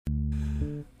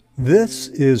This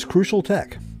is Crucial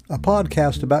Tech, a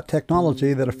podcast about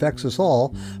technology that affects us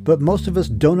all, but most of us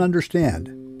don't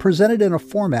understand, presented in a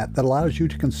format that allows you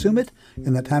to consume it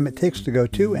in the time it takes to go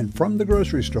to and from the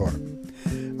grocery store.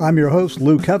 I'm your host,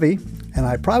 Lou Covey, and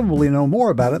I probably know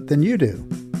more about it than you do.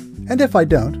 And if I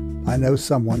don't, I know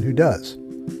someone who does.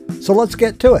 So let's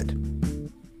get to it.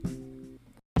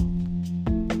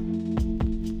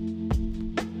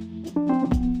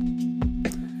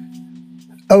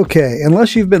 Okay,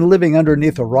 unless you've been living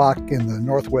underneath a rock in the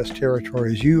Northwest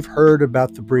Territories, you've heard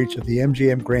about the breach of the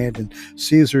MGM Grand and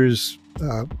Caesars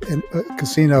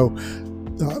casino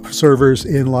servers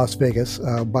in Las Vegas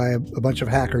by a bunch of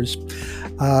hackers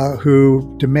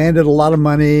who demanded a lot of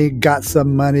money, got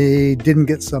some money, didn't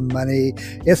get some money.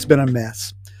 It's been a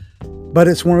mess. But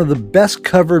it's one of the best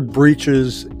covered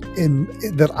breaches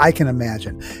that I can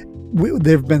imagine.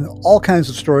 There have been all kinds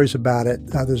of stories about it.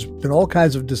 There's been all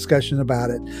kinds of discussion about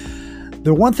it.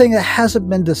 The one thing that hasn't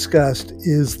been discussed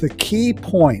is the key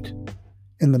point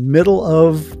in the middle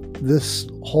of this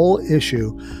whole issue,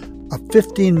 a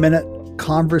 15-minute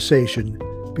conversation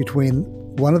between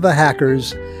one of the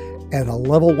hackers and a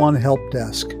level 1 help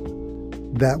desk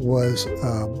that was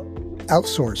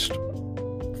outsourced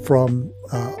from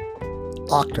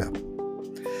Okta.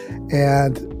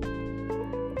 And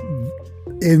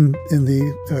in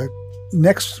the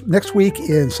next week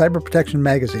in Cyber Protection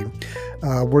Magazine,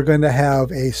 we're going to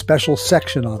have a special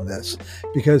section on this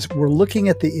because we're looking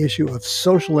at the issue of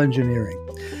social engineering.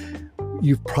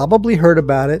 You've probably heard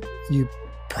about it. You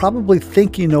probably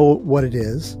think you know what it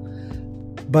is.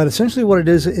 But essentially what it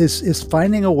is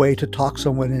finding a way to talk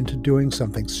someone into doing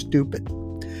something stupid.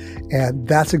 And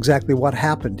that's exactly what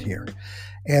happened here.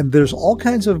 And there's all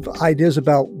kinds of ideas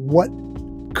about what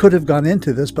could have gone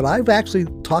into this, but I've actually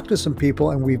talked to some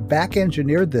people and we've back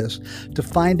engineered this to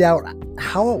find out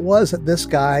how it was that this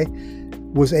guy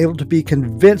was able to be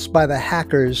convinced by the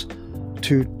hackers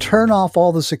to turn off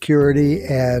all the security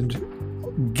and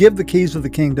give the keys of the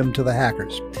kingdom to the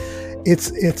hackers.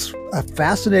 It's a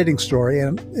fascinating story,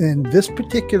 and in this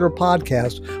particular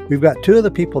podcast, we've got two of the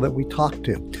people that we talked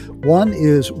to. One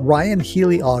is Ryan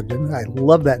Healy-Ogden. I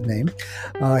love that name.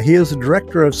 He is the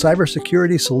Director of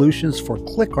Cybersecurity Solutions for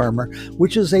ClickArmor,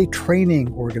 which is a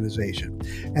training organization.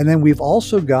 And then we've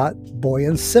also got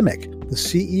Boyan Simic, the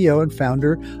CEO and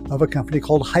founder of a company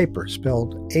called Hyper,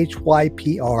 spelled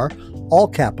Hypr, all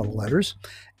capital letters.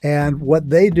 And what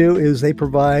they do is they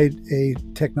provide a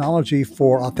technology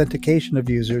for authentication of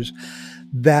users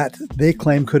that they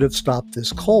claim could have stopped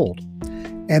this cold.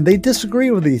 And they disagree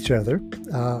with each other.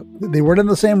 They weren't in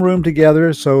the same room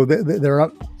together, so they're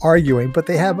not arguing, but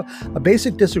they have a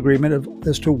basic disagreement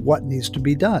as to what needs to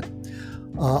be done.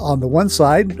 On the one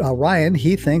side, Ryan,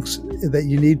 he thinks that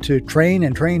you need to train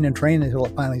and train and train until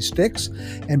it finally sticks.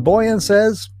 And Boyan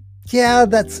says, yeah,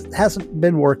 that hasn't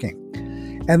been working.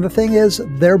 And the thing is,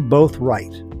 they're both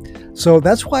right. So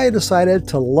that's why I decided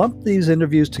to lump these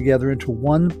interviews together into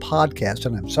one podcast.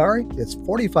 And I'm sorry, it's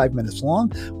 45 minutes long,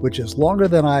 which is longer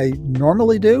than I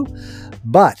normally do.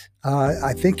 But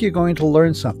I think you're going to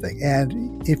learn something.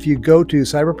 And if you go to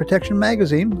Cyber Protection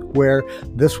Magazine, where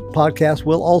this podcast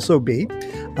will also be,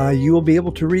 you will be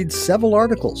able to read several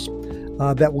articles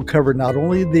that will cover not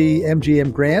only the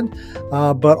MGM Grand,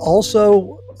 but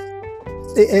also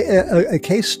a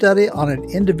case study on an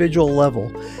individual level.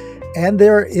 And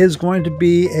there is going to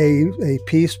be a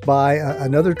piece by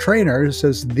another trainer who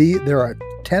says there are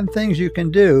 10 things you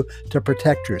can do to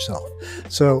protect yourself.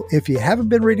 So if you haven't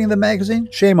been reading the magazine,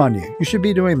 shame on you. You should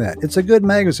be doing that. It's a good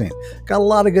magazine. Got a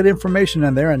lot of good information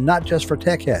in there, and not just for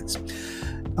tech heads.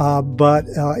 But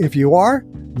if you are,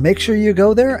 make sure you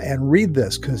go there and read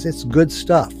this because it's good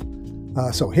stuff.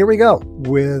 So here we go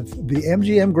with the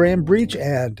MGM Grand Breach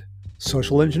and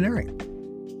social engineering.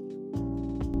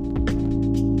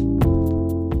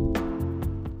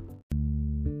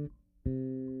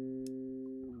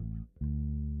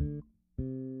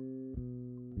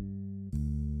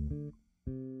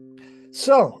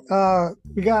 So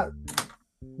we got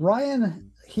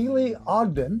Ryan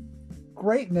Healy-Ogden,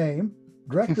 great name,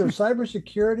 Director of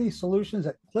Cybersecurity Solutions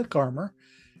at ClickArmor,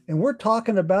 and we're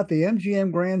talking about the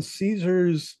MGM Grand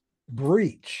Caesars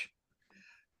breach.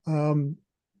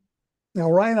 Now,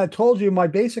 Ryan, I told you my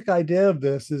basic idea of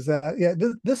this is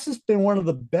that, this has been one of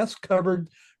the best covered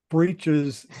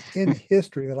breaches in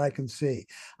history that I can see.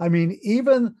 I mean,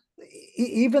 even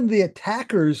the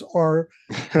attackers are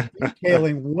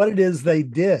detailing what it is they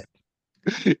did.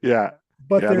 Yeah.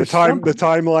 But the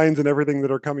timelines and everything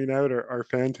that are coming out are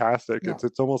fantastic. Yeah.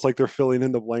 It's almost like they're filling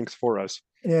in the blanks for us.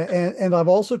 Yeah, and I've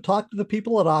also talked to the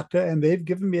people at Okta, and they've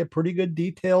given me a pretty good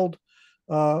detailed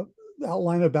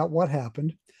outline about what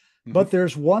happened. Hmm. But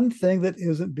there's one thing that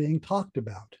isn't being talked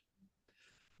about: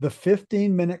 the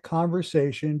 15-minute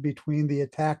conversation between the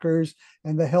attackers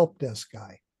and the help desk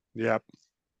guy. Yeah.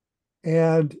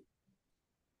 And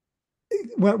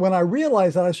when I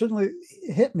realized that, I suddenly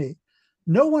hit me.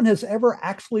 No one has ever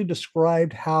actually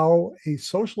described how a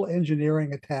social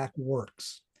engineering attack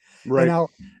works. And Right.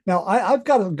 I've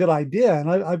got a good idea, and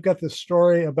I've got this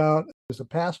story about as a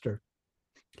pastor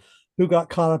who got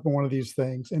caught up in one of these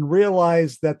things and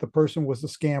realized that the person was a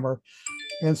scammer,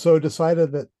 and so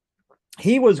decided that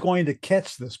he was going to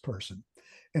catch this person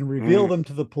and reveal Mm. them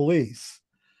to the police,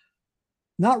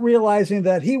 not realizing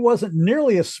that he wasn't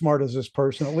nearly as smart as this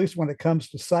person, at least when it comes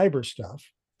to cyber stuff,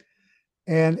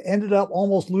 and ended up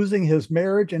almost losing his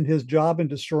marriage and his job and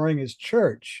destroying his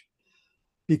church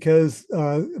because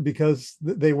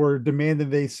they were demanding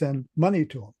they send money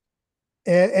to him.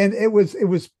 And it was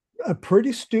a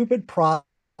pretty stupid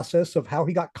process of how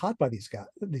he got caught by these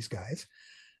guys.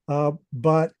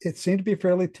 But it seemed to be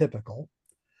fairly typical.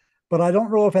 But I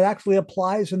don't know if it actually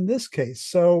applies in this case.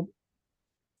 So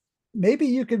maybe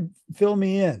you could fill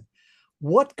me in.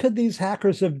 What could these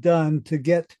hackers have done to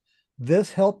get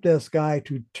this help desk guy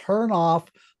to turn off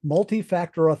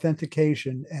multi-factor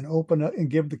authentication and open up and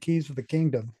give the keys of the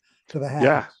kingdom to the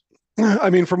Yeah. hackers? I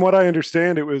mean, from what I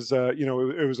understand, it was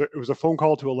it was a phone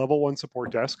call to a level one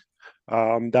support desk.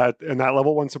 That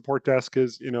level one support desk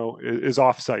is is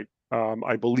offsite.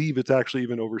 I believe it's actually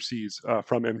even overseas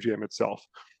from MGM itself.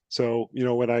 So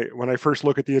when I first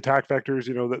look at the attack vectors,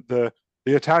 that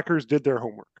the attackers did their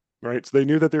homework, right? So they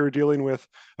knew that they were dealing with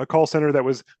a call center that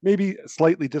was maybe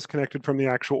slightly disconnected from the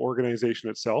actual organization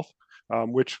itself,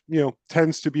 which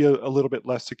tends to be a little bit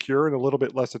less secure and a little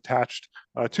bit less attached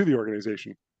to the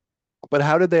organization. But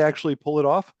how did they actually pull it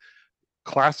off?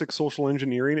 Classic social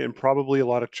engineering and probably a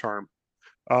lot of charm.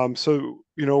 So,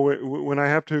 when I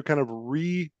have to kind of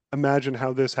reimagine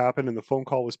how this happened and the phone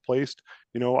call was placed,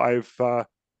 I've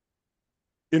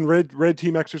in red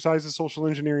team exercises, social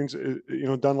engineering's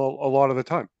done a lot of the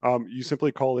time. You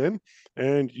simply call in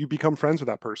and you become friends with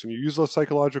that person. You use those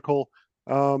psychological,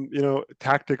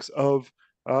 tactics of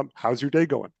how's your day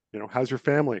going? How's your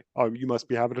family? Oh, you must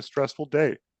be having a stressful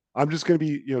day. I'm just going to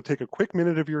be, take a quick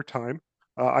minute of your time.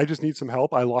 I just need some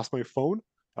help. I lost my phone.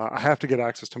 I have to get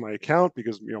access to my account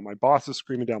because my boss is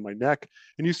screaming down my neck.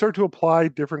 And you start to apply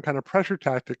different kind of pressure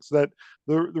tactics that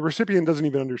the recipient doesn't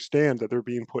even understand that they're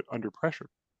being put under pressure.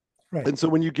 Right. And so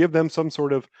when you give them some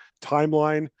sort of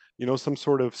timeline, some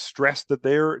sort of stress that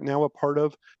they're now a part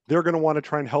of, they're going to want to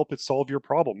try and help it solve your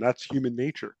problem. That's human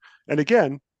nature. And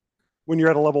again, when you're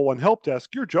at a level one help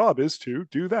desk, your job is to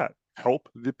do that. Help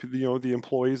the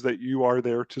employees that you are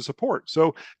there to support.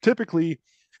 So typically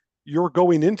you're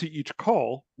going into each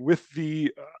call with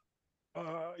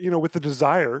with the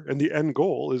desire and the end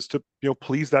goal is to,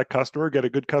 please that customer, get a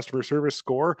good customer service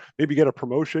score, maybe get a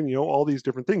promotion, all these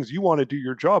different things. You want to do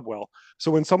your job well. So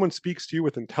when someone speaks to you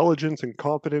with intelligence and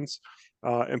confidence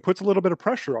and puts a little bit of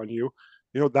pressure on you,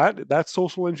 that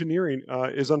social engineering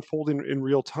is unfolding in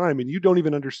real time, and you don't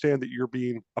even understand that you're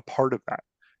being a part of that.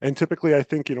 And typically, I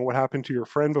think what happened to your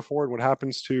friend before and what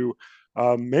happens to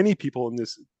many people in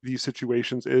these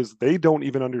situations is they don't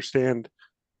even understand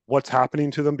what's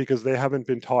happening to them because they haven't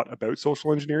been taught about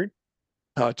social engineering.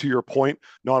 To your point,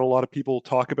 not a lot of people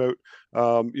talk about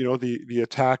the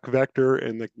attack vector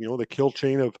and the kill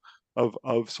chain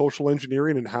of social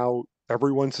engineering and how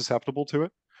everyone's susceptible to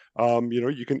it.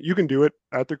 You can do it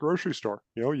at the grocery store.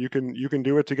 You can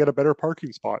do it to get a better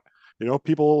parking spot.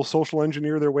 People social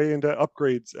engineer their way into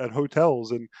upgrades at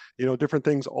hotels and different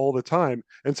things all the time.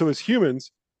 And so as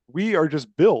humans, we are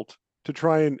just built to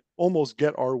try and almost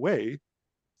get our way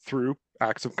through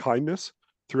acts of kindness,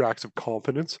 through acts of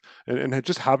confidence, and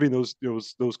just having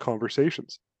those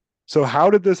conversations. So how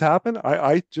did this happen?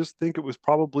 I just think it was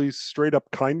probably straight up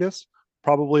kindness,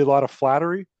 probably a lot of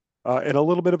flattery, and a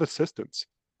little bit of assistance.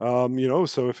 So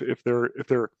if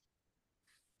they're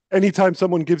anytime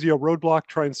someone gives you a roadblock,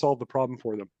 try and solve the problem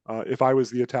for them. If I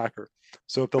was the attacker,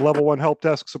 so if the level one help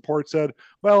desk support said,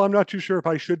 "Well, I'm not too sure if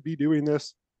I should be doing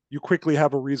this," you quickly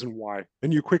have a reason why,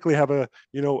 and you quickly have a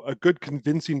good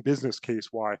convincing business case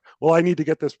why. Well, I need to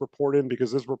get this report in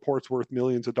because this report's worth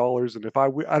millions of dollars, and if I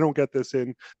don't get this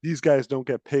in, these guys don't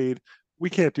get paid. We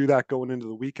can't do that going into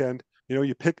the weekend.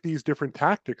 You pick these different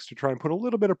tactics to try and put a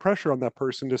little bit of pressure on that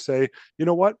person to say, you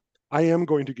know what, I am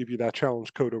going to give you that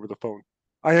challenge code over the phone.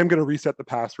 I am going to reset the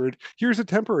password. Here's a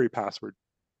temporary password.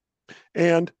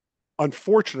 And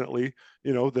unfortunately,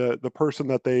 the person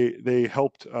that they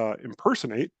helped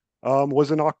impersonate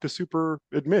was an Okta super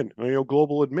admin,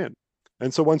 global admin.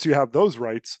 And so once you have those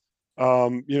rights,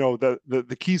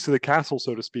 the keys to the castle,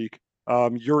 so to speak,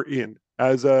 you're in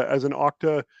as an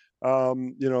Okta,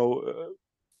 you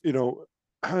know,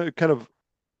 kind of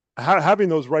having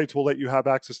those rights will let you have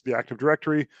access to the Active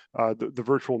Directory, the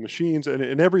virtual machines,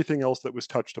 and everything else that was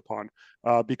touched upon.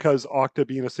 Because Okta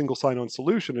being a single sign-on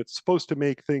solution, it's supposed to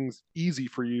make things easy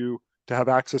for you to have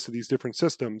access to these different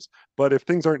systems. But if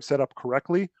things aren't set up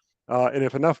correctly, and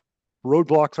if enough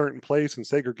roadblocks aren't in place and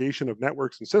segregation of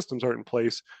networks and systems aren't in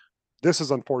place, this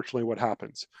is unfortunately what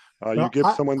happens. You Well, give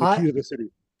someone the key to the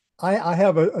city. I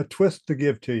have a twist to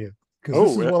give to you because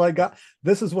this Oh, is what I got.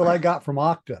 This is what I got from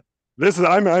Okta.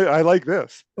 I like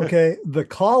this. Okay, the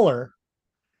caller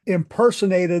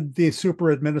impersonated the super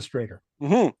administrator.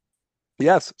 Mm-hmm.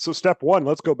 Yes. So step one,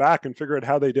 let's go back and figure out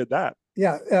how they did that.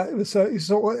 Yeah,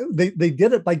 so they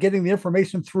did it by getting the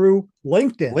information through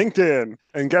LinkedIn. LinkedIn.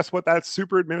 And guess what that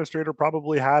super administrator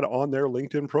probably had on their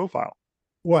LinkedIn profile?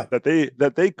 What? That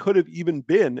they could have even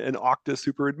been an Okta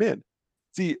super admin.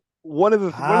 See, one of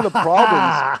the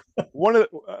problems, one of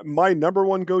my number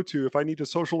one go-to if I need to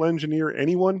social engineer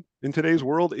anyone in today's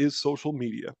world is social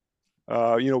media.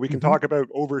 We can talk about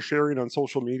oversharing on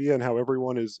social media and how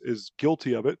everyone is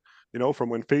guilty of it. From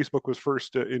when Facebook was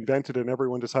first invented and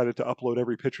everyone decided to upload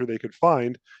every picture they could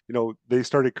find, they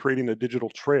started creating a digital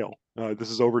trail. This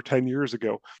is over 10 years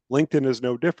ago. LinkedIn is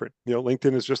no different.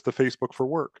 LinkedIn is just the Facebook for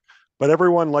work. But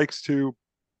everyone likes to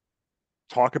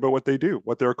talk about what they do,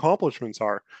 what their accomplishments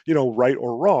are, right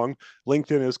or wrong.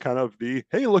 LinkedIn is kind of the,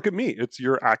 hey, look at me. It's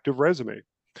your active resume.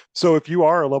 So if you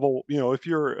are a level, if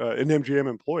you're an MGM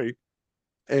employee,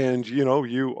 and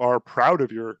you are proud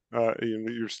of your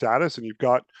status, and you've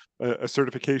got a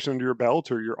certification under your belt,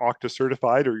 or you're Okta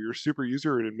certified, or you're super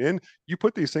user and admin, you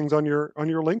put these things on your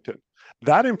LinkedIn.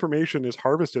 That information is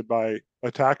harvested by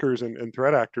attackers and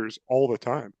threat actors all the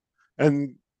time.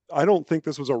 And I don't think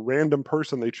this was a random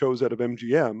person they chose out of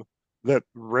MGM that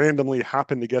randomly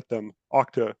happened to get them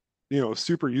Okta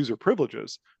super user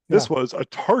privileges. Yeah, This was a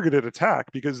targeted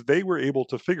attack because they were able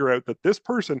to figure out that this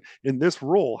person in this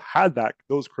role had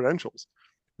those credentials.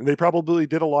 And they probably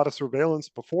did a lot of surveillance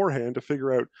beforehand to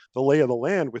figure out the lay of the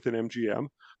land within MGM,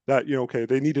 that, okay,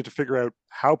 they needed to figure out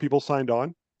how people signed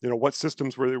on, what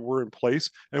systems were in place,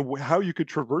 and how you could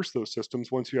traverse those systems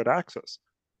once you had access.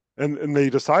 And they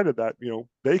decided that,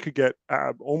 they could get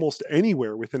almost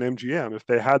anywhere within MGM if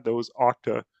they had those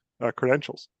Okta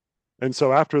credentials. And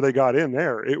so after they got in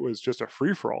there, it was just a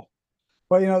free for all.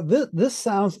 well, this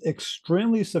sounds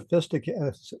extremely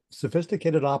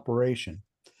sophisticated operation.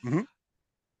 Mm-hmm.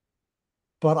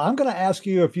 But I'm going to ask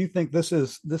you if you think this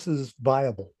is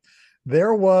viable.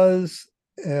 There was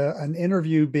an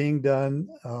interview being done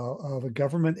of a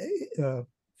government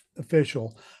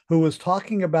official who was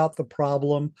talking about the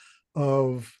problem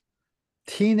of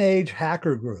teenage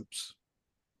hacker groups.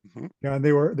 Mm-hmm. And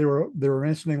they were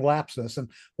mentioning lapsus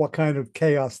and what kind of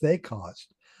chaos they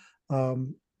caused.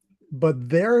 But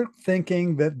they're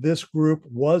thinking that this group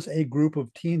was a group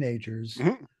of teenagers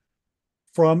Mm-hmm.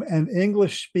 from an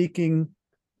English speaking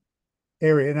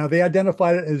area. Now they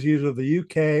identified it as either the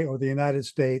UK or the United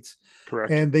States,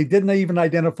 Correct. and they didn't even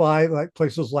identify like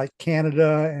places like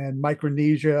Canada and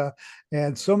Micronesia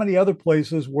and so many other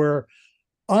places where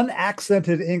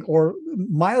unaccented or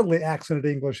mildly accented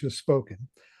English is spoken.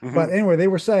 Mm-hmm. But anyway, they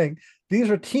were saying these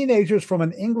are teenagers from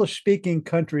an English speaking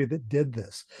country that did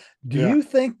this. Do Yeah. you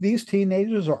think these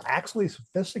teenagers are actually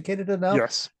sophisticated enough?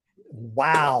 Yes.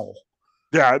 Wow.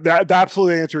 Yeah. The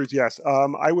absolute answer is yes.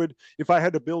 I would, if I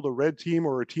had to build a red team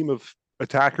or a team of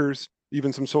attackers,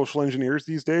 even some social engineers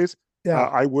these days, Yeah.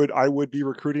 I would be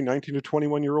recruiting 19 to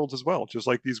 21-year-olds as well, just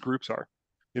like these groups are.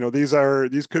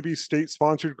 These could be state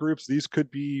sponsored groups. These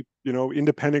could be,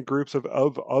 independent groups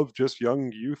of just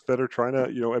young youth that are trying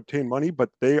to, obtain money, but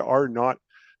they are not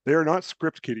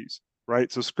script kiddies,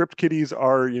 right? So script kiddies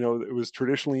are, it was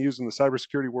traditionally used in the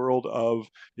cybersecurity world of,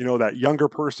 that younger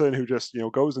person who just,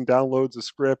 goes and downloads a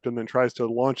script and then tries to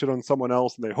launch it on someone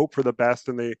else, and they hope for the best,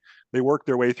 and they work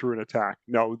their way through an attack.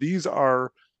 No,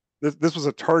 this was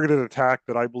a targeted attack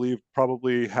that I believe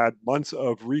probably had months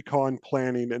of recon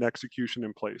planning and execution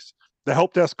in place. The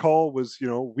help desk call was,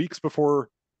 weeks before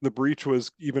the breach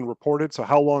was even reported. So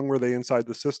how long were they inside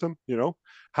the system?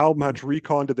 How much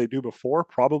recon did they do before?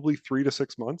 Probably 3 to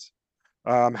 6 months.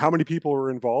 How many people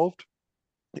were involved?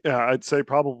 Yeah, I'd say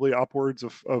probably upwards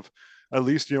of at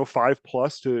least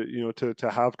 5+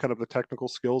 to have kind of the technical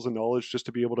skills and knowledge just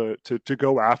to be able to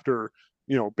go after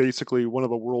basically one of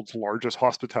the world's largest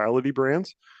hospitality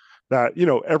brands. That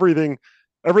everything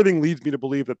leads me to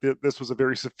believe that this was a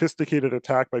very sophisticated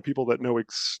attack by people that know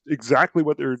exactly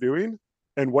what they're doing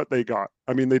and what they got.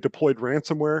 I mean, they deployed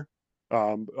ransomware.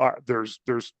 There's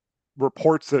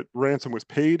reports that ransom was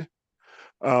paid.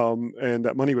 and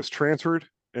that money was transferred.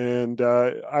 And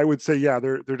I would say, yeah,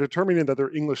 they're determining that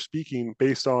they're English speaking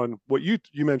based on what you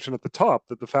mentioned at the top,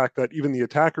 that the fact that even the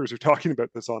attackers are talking about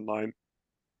this online.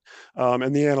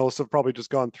 And the analysts have probably just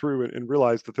gone through and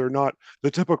realized that they're not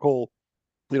the typical,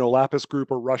 Lapis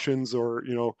group or Russians or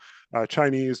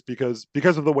Chinese, because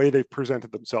of the way they've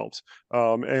presented themselves.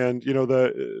 And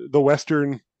the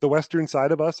Western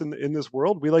side of us in this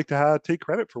world, we like to take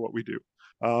credit for what we do.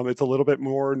 It's a little bit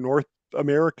more North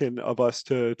American of us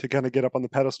to kind of get up on the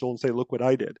pedestal and say, look what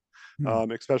I did.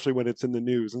 Hmm. Especially when it's in the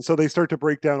news. And so they start to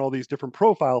break down all these different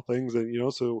profile things,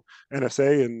 and so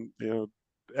NSA and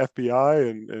FBI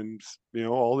and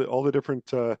all the different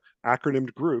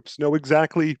acronymed groups know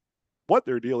exactly what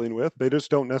they're dealing with. They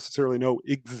just don't necessarily know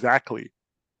exactly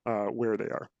where they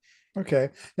are. Okay.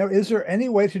 Now, is there any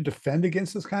way to defend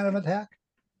against this kind of attack?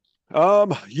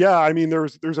 Yeah, I mean,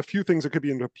 there's a few things that could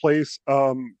be into place.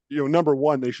 Number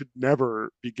one, they should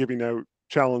never be giving out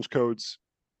challenge codes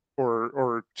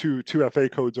or two FA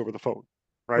codes over the phone,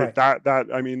 right? Right. That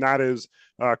I mean, that is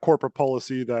corporate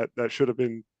policy that should have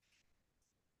been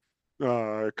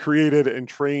created and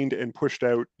trained and pushed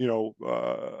out,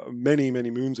 many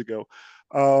moons ago.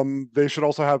 They should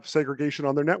also have segregation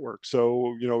on their network.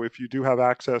 So, if you do have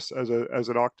access as an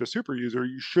Okta super user,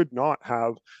 you should not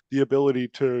have the ability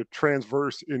to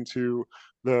transverse into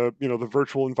the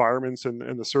virtual environments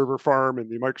and the server farm and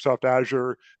the Microsoft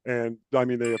Azure. And I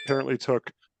mean, they apparently took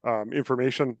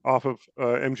information off of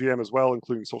MGM as well,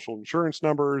 including social insurance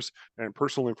numbers and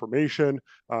personal information.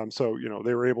 So,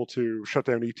 they were able to shut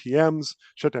down ATMs,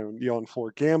 shut down the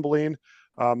on-floor gambling.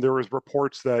 There was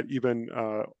reports that even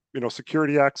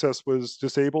security access was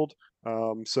disabled.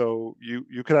 So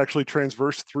you could actually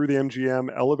transverse through the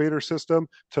MGM elevator system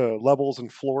to levels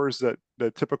and floors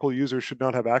that typical users should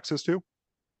not have access to.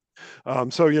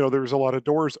 So there's a lot of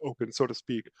doors open, so to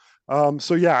speak.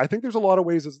 So yeah, I think there's a lot of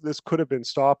ways this could have been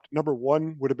stopped. Number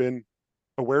one would have been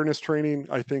awareness training,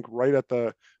 I think, right at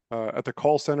the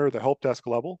call center, the help desk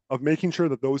level, of making sure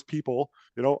that those people,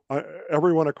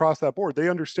 everyone across that board, they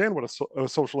understand what a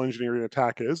social engineering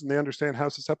attack is, and they understand how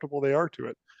susceptible they are to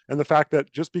it. And the fact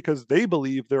that just because they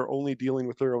believe they're only dealing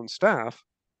with their own staff,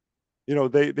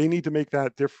 they need to make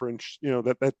that difference,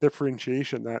 that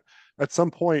differentiation, that at some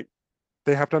point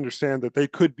they have to understand that they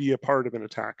could be a part of an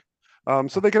attack.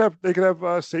 So they could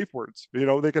have safe words.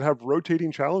 They could have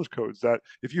rotating challenge codes that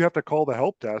if you have to call the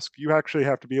help desk, you actually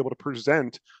have to be able to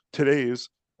present today's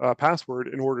password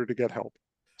in order to get help.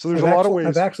 So there's a lot of I've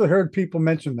ways. actually heard people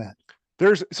mention that.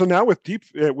 So now with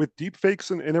deep fakes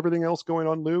and everything else going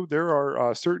on, Lou, there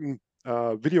are certain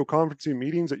video conferencing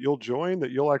meetings that you'll join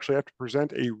that you'll actually have to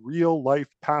present a real life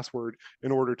password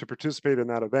in order to participate in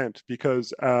that event,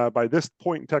 because by this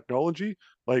point in technology,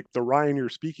 like the Ryan you're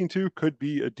speaking to could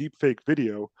be a deep fake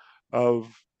video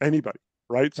of anybody,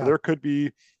 right? So Yeah. there could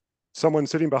be someone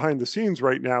sitting behind the scenes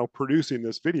right now producing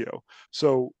this video.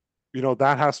 So,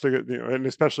 that has to, and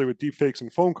especially with deep fakes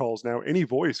and phone calls now, any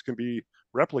voice can be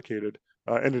replicated.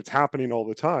 And it's happening all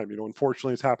the time.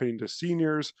 Unfortunately, it's happening to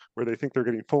seniors where they think they're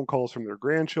getting phone calls from their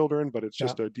grandchildren, but it's Yeah.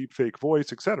 just a deep fake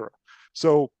voice, etc.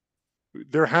 So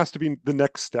there has to be the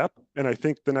next step. And I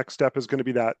think the next step is going to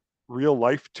be that real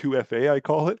life 2FA, I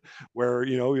call it, where,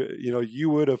 you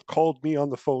would have called me on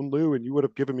the phone, Lou, and you would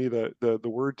have given me the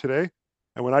word today.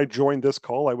 And when I joined this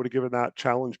call, I would have given that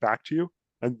challenge back to you.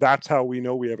 And that's how we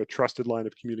know we have a trusted line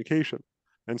of communication.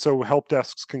 And so help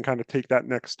desks can kind of take that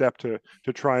next step to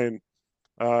try and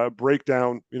break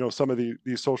down, some of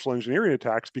these social engineering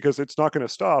attacks, because it's not going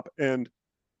to stop. And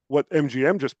what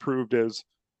MGM just proved is,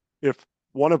 if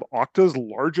one of Okta's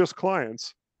largest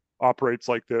clients operates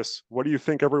like this, what do you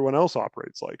think everyone else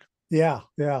operates like? Yeah.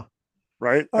 Yeah.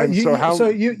 Right. And so So how,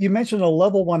 you mentioned a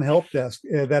level one help desk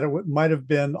that it might have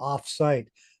been off site.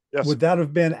 yes, Would that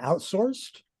have been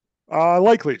outsourced?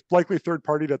 likely third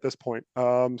partied at this point.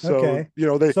 So, Okay.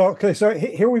 they, So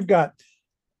here you've got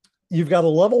a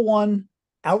level one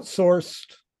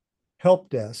outsourced help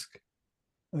desk.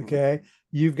 mhm, Okay.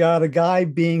 You've got a guy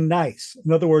being nice.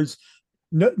 In other words,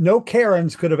 no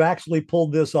Karens could have actually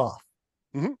pulled this off.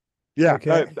 mhm. Yeah,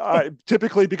 Okay.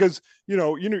 typically, because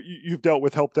you've dealt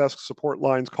with help desk support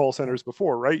lines, call centers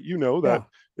before, right? You know that Yeah.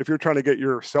 if you're trying to get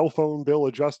your cell phone bill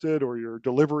adjusted or your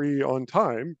delivery on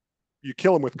time, you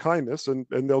kill them with kindness, and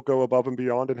they'll go above and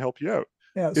beyond and help you out.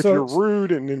 Yeah. If you're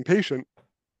rude and impatient,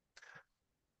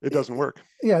 it doesn't work.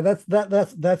 Yeah,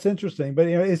 that's interesting. But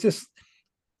it's just,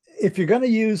 if you're going to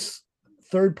use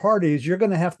third parties, you're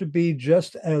going to have to be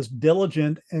just as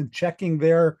diligent and checking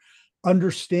their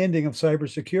understanding of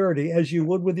cybersecurity as you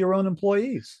would with your own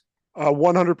employees.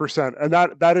 100%, and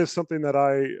that is something that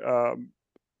I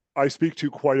I speak to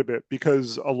quite a bit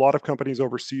because a lot of companies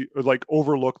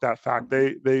overlook that fact.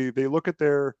 They look at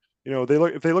their, they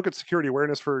look if they look at security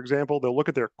awareness, for example, they'll look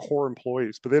at their core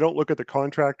employees, but they don't look at the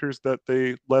contractors that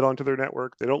they let onto their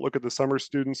network. They don't look at the summer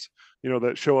students,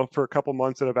 that show up for a couple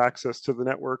months that have access to the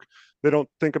network. They don't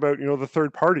think about, the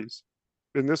third parties.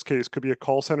 In this case, could be a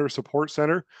call center, support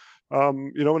center,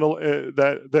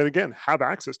 that again have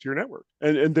access to your network,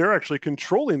 and they're actually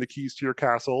controlling the keys to your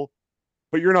castle,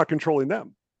 but you're not controlling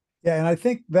them. Yeah, and I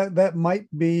think that that might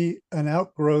be an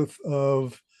outgrowth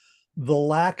of the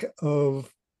lack of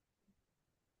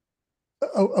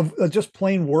just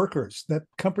plain workers. That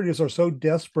companies are so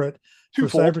desperate for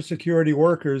Twofold. cybersecurity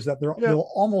workers that Yeah,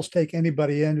 they'll almost take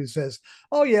anybody in who says,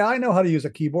 "Oh yeah, I know how to use a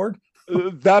keyboard."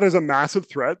 that is a massive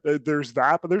threat. There's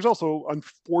that, but there's also,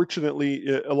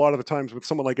 unfortunately, a lot of the times with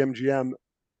someone like MGM,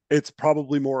 it's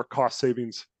probably more cost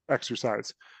savings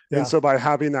exercise. And Yeah, so by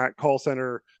having that call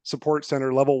center, support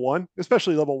center level one,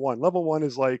 especially level one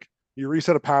is like you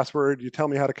reset a password, you tell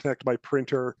me how to connect my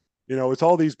printer. It's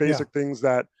all these yeah, basic things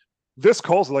that this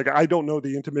calls, like, I don't know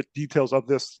the intimate details of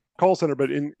this call center, but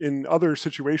in other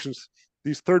situations,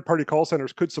 these third party call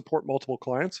centers could support multiple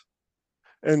clients.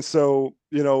 And so,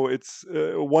 it's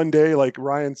one day like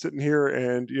Ryan sitting here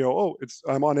and, oh,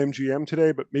 I'm on MGM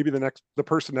today, but maybe the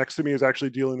person next to me is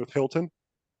actually dealing with Hilton,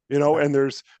 yeah. and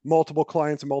there's multiple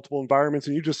clients and multiple environments,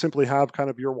 and you just simply have kind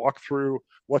of your walkthrough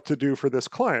what to do for this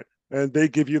client. And they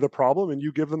give you the problem and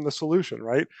you give them the solution,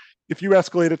 right? If you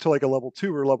escalate it to like a level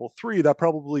 2 or level 3, that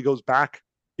probably goes back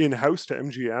in house to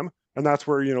MGM. And that's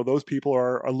where, those people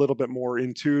are a little bit more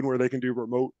in tune, where they can do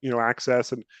remote,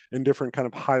 access and different kind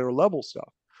of higher level stuff.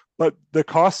 But the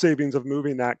cost savings of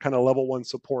moving that kind of level 1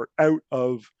 support out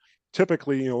of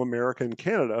typically, America and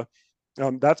Canada,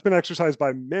 that's been exercised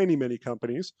by many, many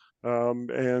companies,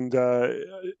 and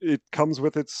it comes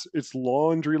with its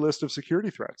laundry list of security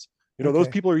threats. Those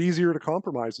Okay, people are easier to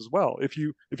compromise as well. If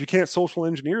you can't social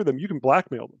engineer them, you can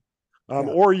blackmail them,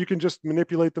 yeah, or you can just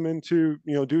manipulate them into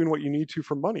doing what you need to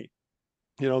for money.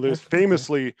 There's okay,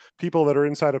 famously people that are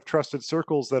inside of trusted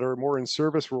circles that are more in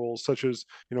service roles, such as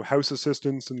house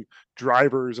assistants and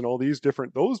drivers and all these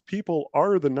different. Those people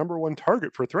are the number one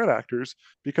target for threat actors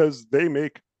because they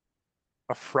make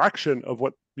a fraction of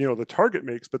what the target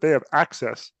makes, but they have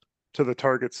access to the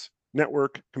target's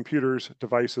network, computers,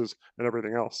 devices, and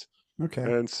everything else. okay.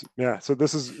 And yeah, so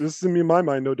this is in my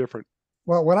mind no different.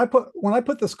 Well, when I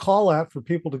put this call out for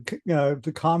people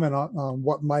to comment on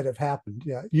what might have happened,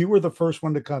 yeah, you were the first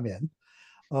one to come in,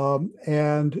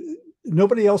 and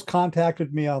nobody else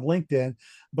contacted me on LinkedIn,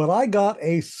 but I got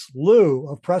a slew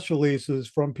of press releases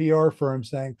from PR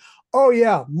firms saying, "Oh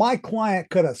yeah, my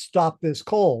client could have stopped this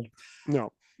cold,"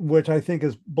 No, which I think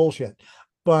is bullshit.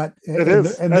 But it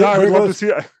is, and I would there love to goes see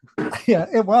it.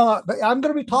 yeah. Well, I'm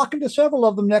going to be talking to several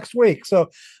of them next week.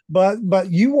 So, but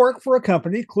you work for a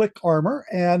company, Click Armor,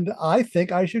 and I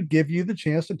think I should give you the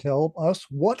chance to tell us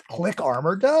what Click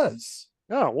Armor does.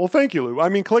 Yeah, well, thank you, Lou. I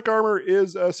mean, Click Armor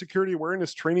is a security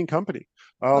awareness training company.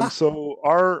 Ah, So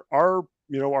our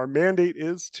mandate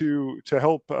is to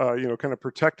help kind of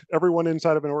protect everyone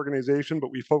inside of an organization, but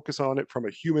we focus on it from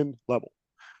a human level.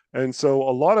 And so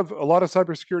a lot of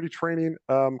cybersecurity training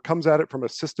comes at it from a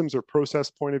systems or process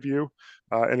point of view,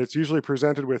 and it's usually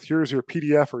presented with, here's your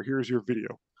PDF or here's your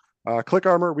video. Click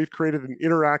Armor, we've created an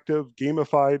interactive,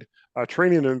 gamified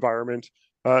training environment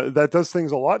that does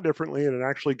things a lot differently, and it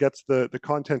actually gets the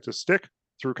content to stick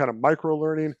through kind of micro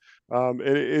learning.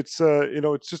 It's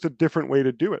just a different way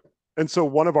to do it. And so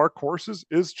one of our courses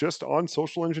is just on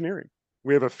social engineering.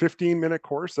 We have a 15-minute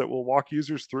course that will walk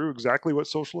users through exactly what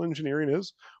social engineering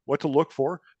is, what to look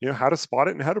for, how to spot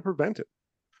it, and how to prevent it.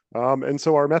 And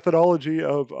so our methodology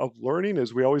of learning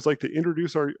is, we always like to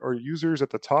introduce our users at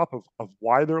the top of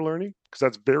why they're learning, because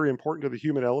that's very important to the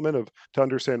human element of to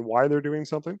understand why they're doing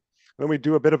something. Then we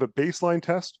do a bit of a baseline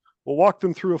test. We'll walk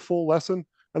them through a full lesson,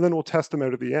 and then we'll test them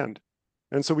out at the end.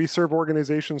 And so we serve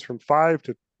organizations from 5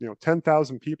 to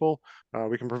 10,000 people.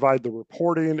 We can provide the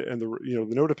reporting and the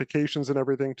notifications and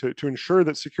everything to ensure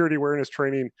that security awareness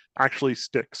training actually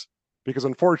sticks. Because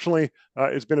unfortunately,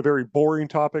 it's been a very boring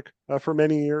topic for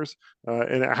many years,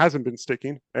 and it hasn't been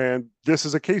sticking. And this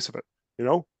is a case of it. You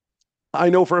know, I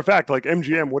know for a fact, like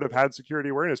MGM would have had security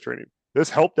awareness training. This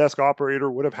help desk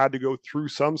operator would have had to go through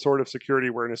some sort of security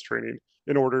awareness training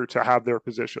in order to have their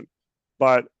position.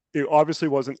 But it obviously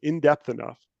wasn't in depth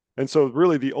enough. And so,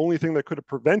 really, the only thing that could have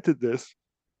prevented this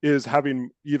is having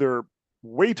either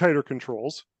way tighter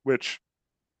controls, which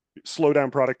slow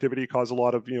down productivity, cause a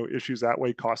lot of issues that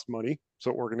way, cost money,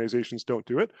 so organizations don't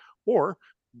do it, or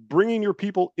bringing your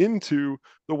people into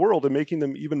the world and making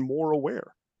them even more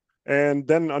aware. And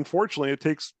then unfortunately, it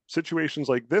takes situations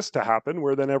like this to happen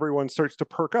where then everyone starts to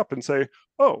perk up and say,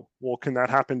 oh, well, can that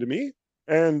happen to me?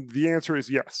 And the answer is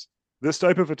yes. This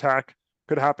type of attack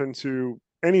could happen to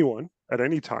anyone at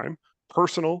any time,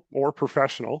 personal or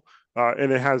professional,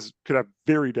 and it could have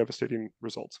very devastating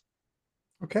results.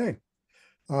 Okay.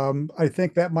 I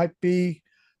think that might be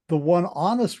the one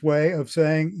honest way of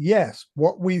saying, yes,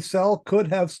 what we sell could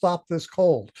have stopped this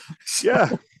cold. So, Yeah.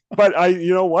 But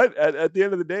you know what? At the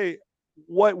end of the day,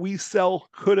 what we sell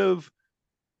could have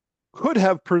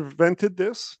prevented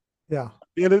this. yeah. At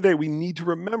the end of the day, we need to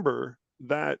remember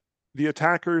that the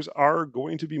attackers are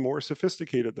going to be more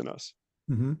sophisticated than us.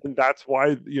 Mm-hmm. And that's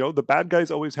why, the bad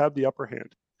guys always have the upper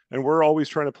hand. And we're always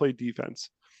trying to play defense.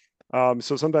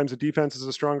 So sometimes the defense is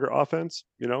a stronger offense,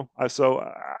 So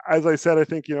as I said, I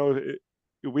think,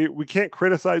 we can't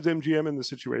criticize MGM in the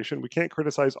situation. We can't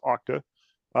criticize Okta.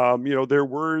 There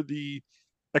were the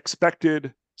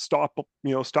expected stop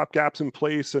gaps in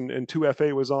place, and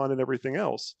 2FA was on and everything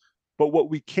else. But what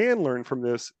we can learn from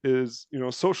this is,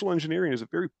 social engineering is a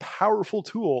very powerful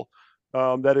tool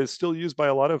that is still used by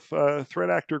a lot of threat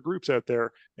actor groups out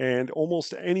there, and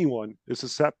almost anyone is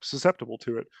susceptible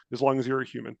to it as long as you're a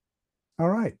human. All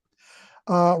right.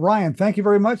 Ryan, thank you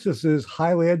very much. This is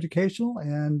highly educational,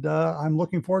 and I'm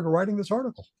looking forward to writing this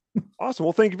article. Awesome.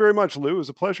 Well, thank you very much, Lou. It was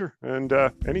a pleasure. And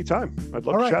anytime. I'd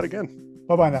love to chat again.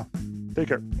 Bye-bye now. Take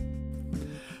care.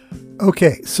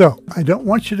 Okay, so I don't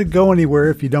want you to go anywhere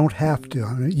if you don't have to.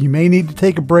 I mean, you may need to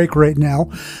take a break right now,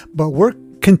 but we're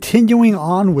continuing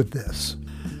on with this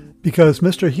because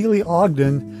Mr. Healy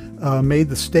Ogden made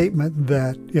the statement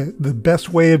that the best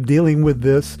way of dealing with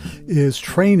this is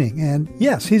training. And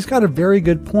yes, he's got a very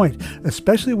good point,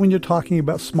 especially when you're talking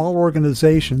about small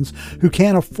organizations who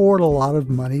can't afford a lot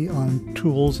of money on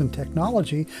tools and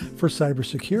technology for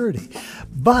cybersecurity.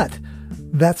 But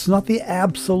that's not the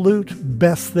absolute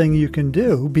best thing you can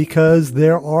do because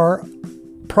there are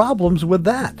problems with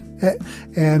that.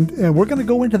 And we're going to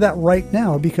go into that right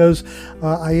now because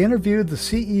I interviewed the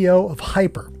CEO of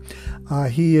Hyper.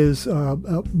 He is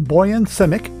Boyan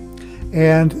Simic,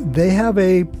 and they have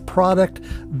a product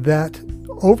that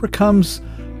overcomes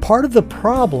part of the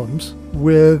problems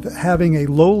with having a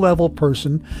low-level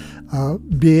person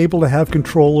be able to have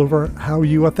control over how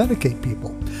you authenticate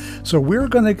people. So we're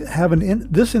going to have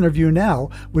this interview now,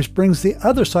 which brings the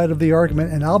other side of the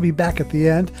argument, and I'll be back at the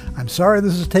end. I'm sorry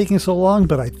this is taking so long,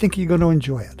 but I think you're going to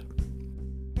enjoy it.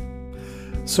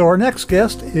 So our next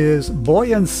guest is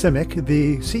Boyan Simic,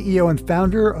 the CEO and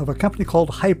founder of a company called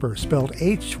Hyper, spelled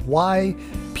Hypr,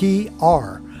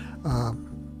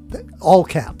 all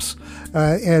caps.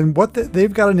 And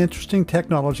they've got an interesting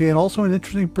technology and also an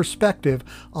interesting perspective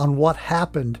on what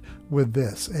happened with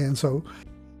this. And so,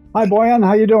 hi, Boyan,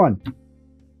 how you doing?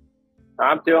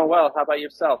 I'm doing well. How about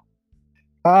yourself?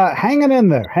 Hanging in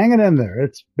there.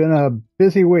 It's been a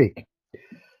busy week.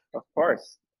 Of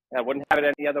course. I wouldn't have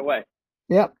it any other way.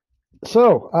 Yep.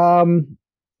 So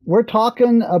we're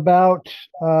talking about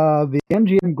the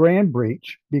MGM Grand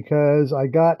Breach because I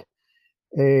got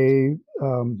an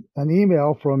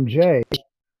email from Jay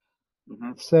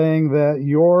saying that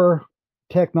your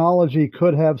technology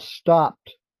could have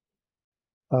stopped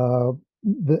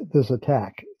this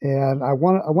attack, and I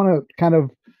want to kind of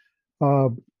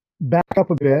back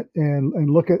up a bit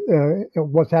and look at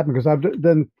what's happened because I've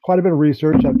done quite a bit of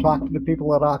research. I've talked to the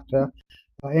people at Okta.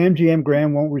 MGM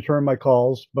Grand won't return my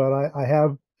calls, but I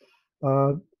have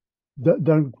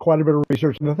done quite a bit of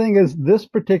research. And the thing is, this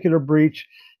particular breach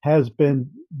has been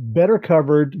better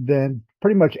covered than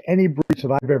pretty much any breach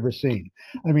that I've ever seen.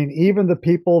 I mean, even the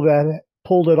people that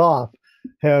pulled it off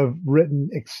have written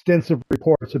extensive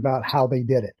reports about how they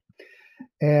did it.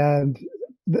 And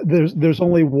there's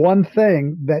only one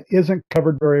thing that isn't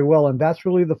covered very well, and that's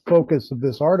really the focus of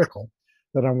this article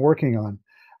that I'm working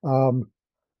on.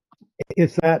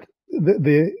 It's that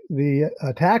the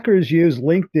attackers use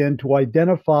LinkedIn to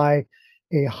identify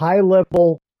a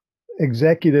high-level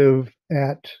executive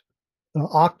at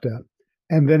Okta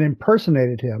and then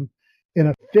impersonated him in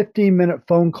a 15-minute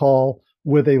phone call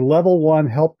with a level 1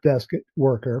 help desk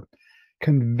worker,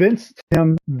 convinced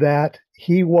him that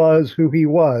he was who he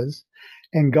was,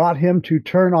 and got him to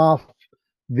turn off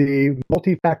the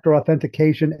multi-factor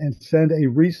authentication and send a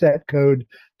reset code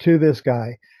to this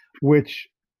guy, which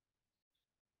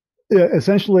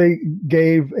essentially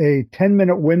gave a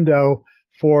 10-minute window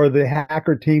for the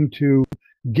hacker team to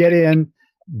get in,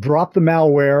 drop the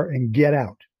malware, and get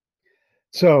out.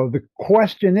 So the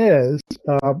question is,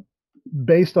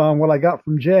 based on what I got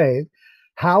from Jay,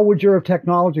 how would your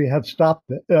technology have stopped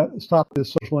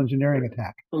this social engineering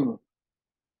attack?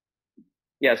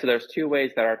 Yeah, so there's two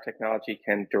ways that our technology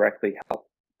can directly help.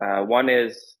 One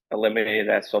is eliminating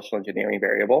that social engineering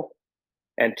variable,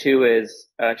 and two is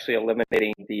actually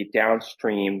eliminating the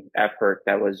downstream effort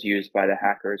that was used by the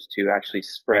hackers to actually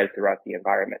spread throughout the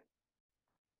environment.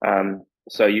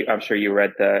 So I'm sure you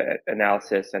read the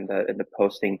analysis and the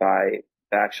posting by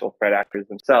the actual threat actors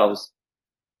themselves,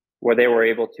 where they were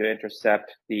able to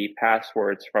intercept the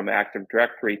passwords from Active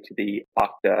Directory to the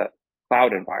Okta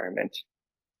cloud environment.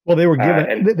 Well, they were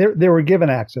given they were given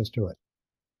access to it.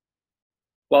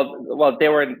 Well, they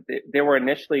were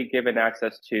initially given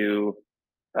access to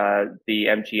the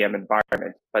MGM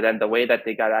environment, but then the way that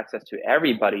they got access to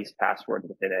everybody's password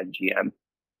within MGM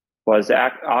was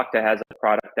Okta has a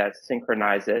product that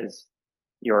synchronizes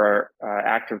your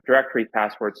Active Directory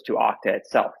passwords to Okta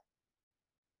itself.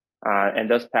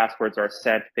 And those passwords are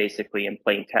sent basically in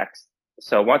plain text.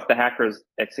 So once the hackers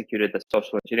executed the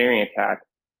social engineering attack,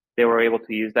 they were able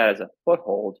to use that as a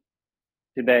foothold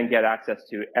to then get access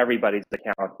to everybody's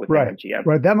account within MGM.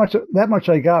 Right. That much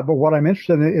I got. But what I'm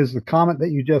interested in is the comment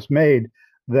that you just made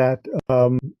that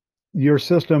your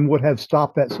system would have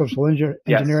stopped that social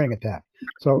engineering attack.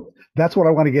 So that's what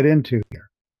I want to get into here.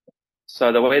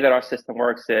 So the way that our system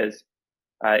works is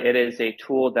it is a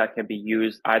tool that can be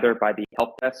used either by the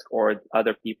help desk or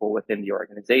other people within the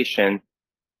organization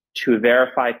to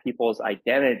verify people's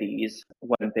identities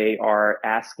when they are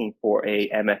asking for a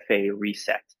MFA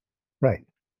reset. Right.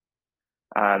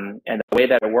 And the way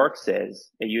that it works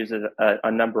is it uses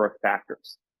a number of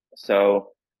factors.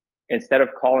 So instead of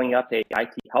calling up a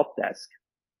IT help desk,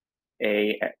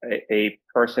 a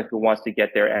person who wants to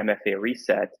get their MFA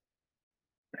reset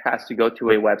has to go to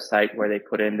a website where they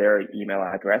put in their email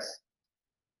address.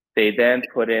 They then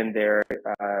put in their,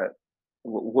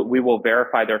 we will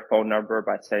verify their phone number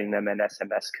by sending them an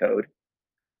SMS code.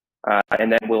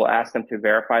 And then we'll ask them to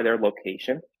verify their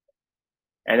location.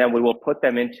 And then we will put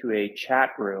them into a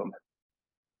chat room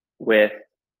with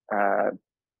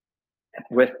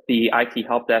the IT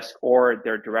help desk or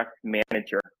their direct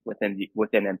manager within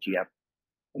MGM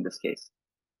in this case.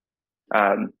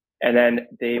 And then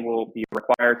they will be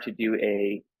required to do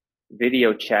a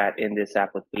video chat in this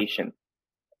application.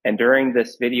 And during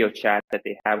this video chat that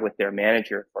they have with their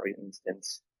manager, for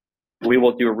instance, we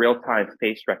will do real-time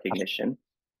face recognition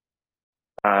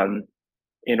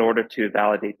in order to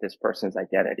validate this person's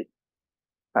identity.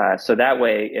 So that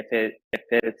way, if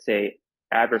it's a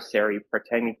adversary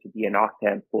pretending to be an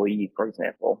Okta employee, for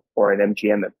example, or an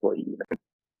MGM employee even,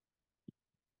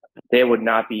 they would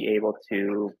not be able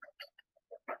to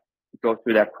go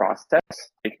through that process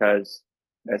because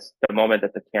as the moment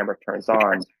that the camera turns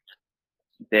on,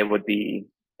 they would be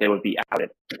outed.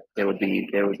 They would be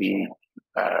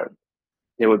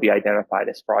identified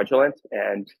as fraudulent,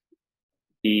 and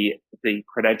the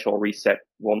credential reset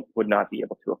would not be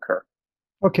able to occur.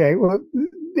 Okay, well,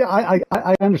 yeah,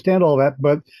 I understand all that,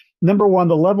 but number one,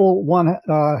 the level one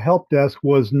help desk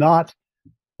was not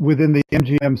within the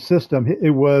MGM system.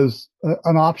 It was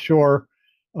an offshore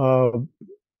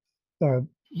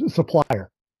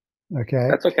supplier. Okay,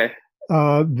 that's okay.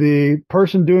 The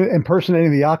person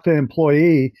impersonating the Okta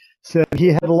employee said he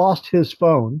had lost his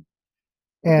phone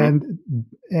and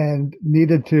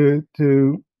needed to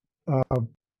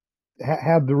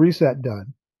have the reset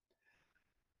done.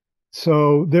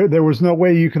 So there was no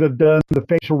way you could have done the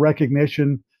facial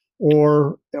recognition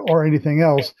or anything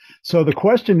else. So the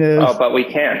question is, oh, but we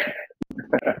can.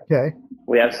 Okay.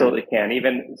 We absolutely can.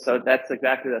 Even so, that's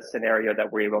exactly the scenario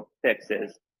that we're able to fix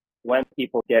is when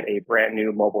people get a brand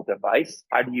new mobile device,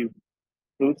 how do you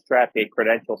bootstrap a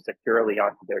credential securely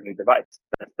onto their new device?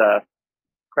 That's the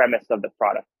premise of the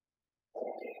product.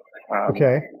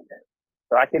 Okay.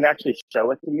 So I can actually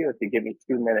show it to you if you give me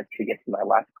 2 minutes to get to my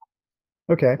laptop.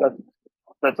 Okay.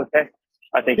 That's okay.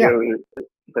 I think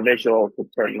the visual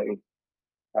could certainly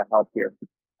help here.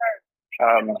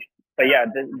 But yeah,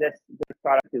 this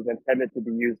product is intended to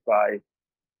be used by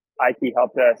IT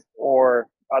help desk or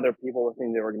other people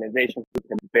within the organization who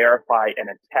can verify and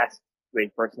attest to a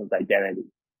person's identity,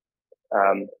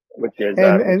 which is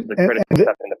the critical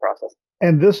step in the process.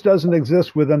 And this doesn't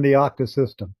exist within the Okta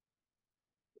system?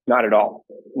 Not at all,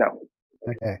 no.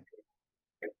 Okay.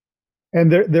 And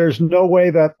there's no way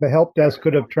that the help desk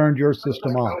could have turned your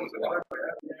system off?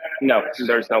 No,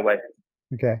 there's no way.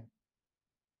 Okay.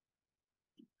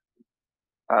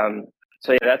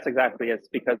 So yeah, that's exactly it. It's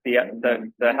because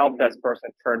the help desk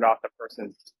person turned off the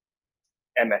person's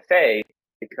MFA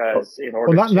because in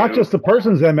order not just the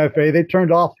person's MFA, they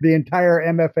turned off the entire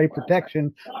MFA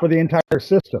protection for the entire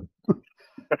system.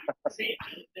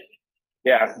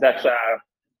 Yeah, that's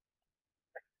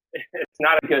it's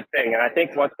not a good thing. And I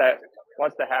think what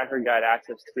once the hacker got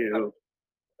access to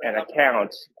an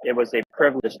account, it was a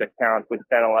privileged account, which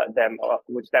then allowed them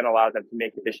to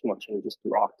make additional changes to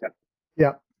Okta.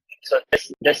 Yeah. So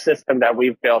this system that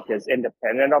we've built is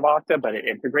independent of Okta, but it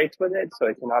integrates with it, so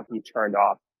it cannot be turned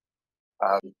off,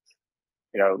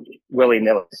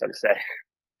 willy-nilly, so to say.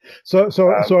 So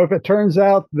if it turns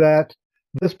out that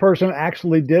this person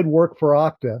actually did work for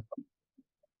Okta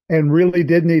and really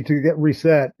did need to get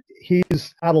reset,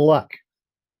 he's out of luck.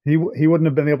 He wouldn't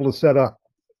have been able to set up.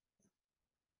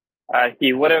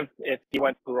 He would have if he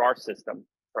went through our system.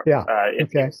 Yeah.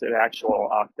 If he was an actual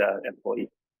Okta employee.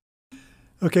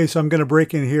 Okay, so I'm going to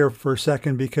break in here for a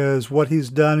second because what he's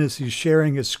done is he's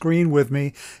sharing his screen with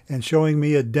me and showing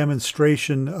me a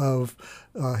demonstration of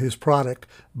his product.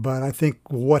 But I think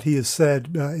what he has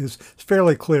said is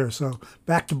fairly clear. So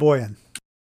back to Boyan.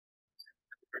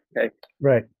 Okay.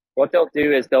 Right. What they'll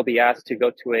do is they'll be asked to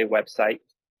go to a website,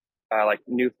 like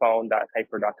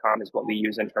newphone.hyper.com is what we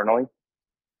use internally,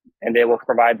 and they will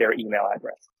provide their email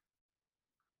address.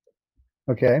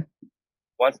 Okay.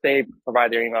 Once they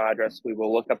provide their email address, we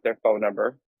will look up their phone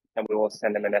number and we will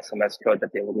send them an SMS code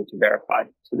that they will need to verify.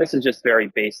 So this is just very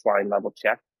baseline level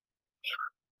check.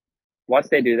 Once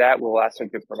they do that, we'll ask them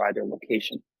to provide their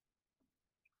location.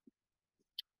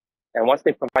 And once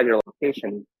they provide their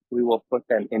location, we will put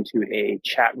them into a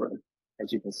chat room,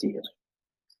 as you can see here.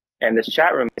 And this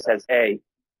chat room says, hey,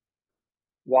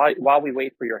 while we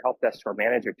wait for your help desk or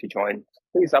manager to join,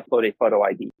 please upload a photo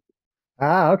ID.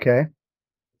 Ah, okay.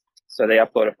 So they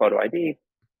upload a photo ID.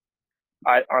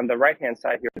 On the right-hand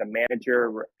side here, the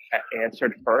manager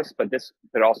answered first, but this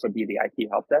could also be the IT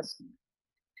help desk.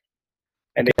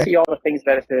 And they see all the things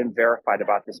that have been verified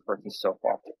about this person so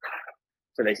far.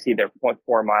 So they see they're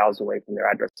 0.4 miles away from their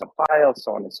address on file,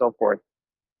 so on and so forth.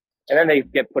 And then they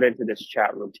get put into this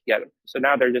chat room together. So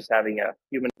now they're just having a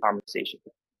human conversation.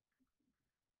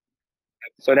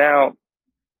 So now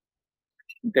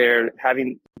they're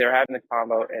having a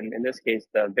convo, and in this case,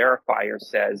 the verifier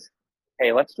says,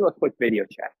 hey, let's do a quick video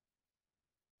chat.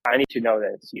 I need to know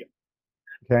that it's you.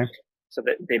 Okay. So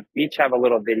that they each have a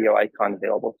little video icon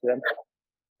available to them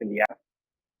in the app.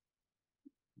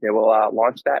 They will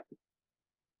launch that.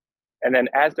 And then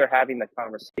as they're having the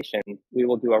conversation, we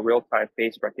will do a real-time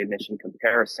face recognition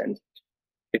comparison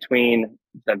between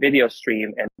the video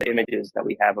stream and the images that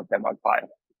we have of them on file.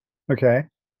 Okay.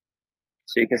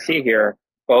 So you can see here,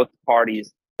 both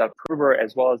parties, the approver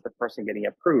as well as the person getting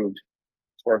approved,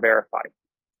 were verified.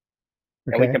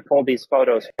 Okay. And we can pull these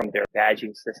photos from their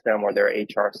badging system or their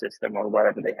HR system or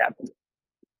whatever they have.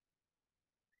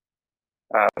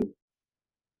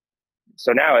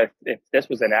 So now if this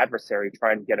was an adversary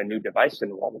trying to get a new device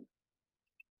involved,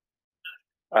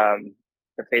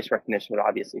 the face recognition would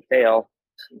obviously fail.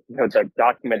 The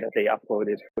document that they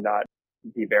uploaded would not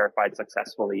be verified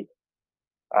successfully.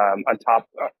 On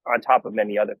top of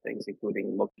many other things,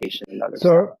 including location and other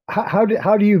stuff. So how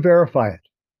do you verify it?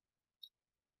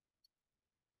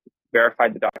 Verify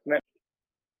the document?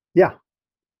 Yeah.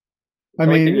 I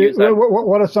mean,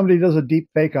 what if somebody does a deep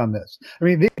fake on this? I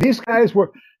mean, these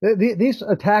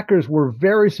attackers were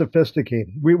very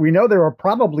sophisticated. We know they were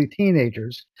probably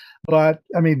teenagers, but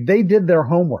I mean, they did their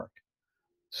homework.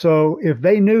 So if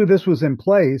they knew this was in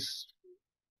place,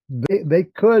 they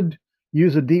could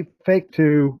use a deep fake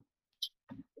to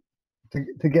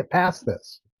get past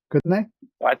this, couldn't they?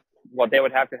 Well, they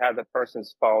would have to have the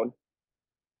person's phone.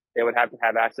 They would have to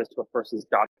have access to a person's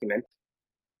document.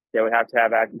 They would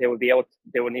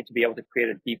need to be able to create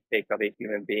a deep fake of a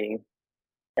human being,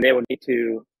 and they would need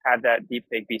to have that deep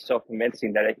fake be so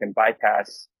convincing that it can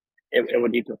bypass. It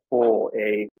would need to fool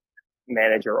a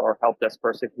manager or help desk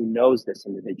person who knows this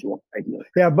individual ideally.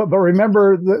 Yeah, but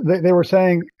remember, they were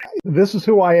saying, "This is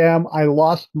who I am. I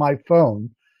lost my phone,"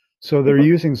 so they're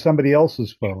using somebody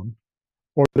else's phone,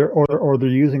 or they're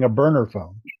using a burner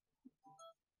phone.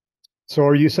 So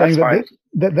are you saying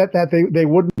that they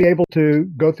wouldn't be able to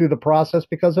go through the process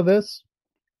because of this?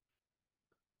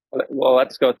 Well,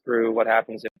 let's go through what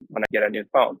happens when I get a new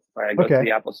phone. Right? I go to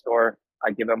the Apple Store,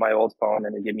 I give them my old phone,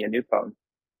 and they give me a new phone.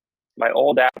 My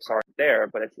old apps aren't there,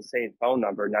 but it's the same phone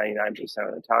number 99%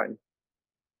 of the time.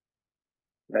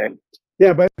 Right?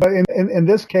 Yeah, but in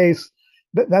this case,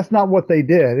 that's not what they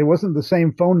did. It wasn't the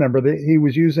same phone number. He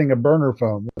was using a burner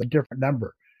phone with a different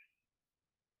number.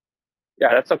 Yeah,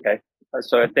 that's okay.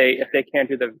 So if they can't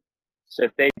do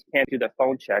the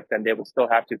phone check, then they will still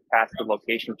have to pass the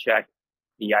location check,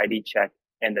 the ID check,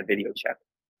 and the video check.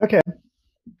 Okay.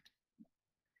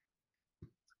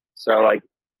 So like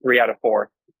 3 out of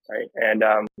 4, right? And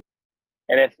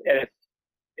if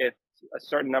a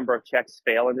certain number of checks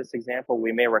fail in this example,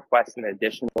 we may request an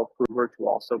additional approver to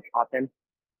also pop in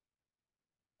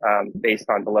based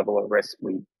on the level of risk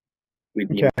we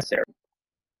deem necessary.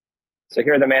 So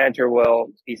here the manager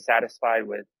will be satisfied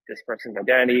with this person's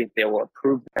identity. They will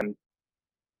approve them,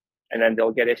 and then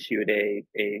they'll get issued a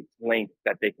link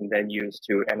that they can then use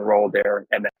to enroll their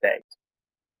MFA.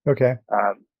 Okay.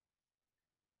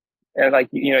 And like,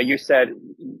 you said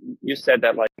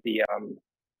that like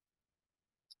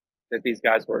that these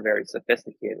guys were very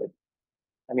sophisticated.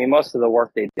 I mean, most of the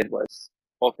work they did was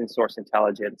open source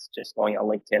intelligence, just going on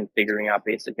LinkedIn, figuring out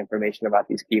basic information about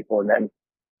these people, and then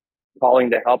calling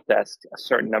the help desk a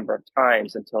certain number of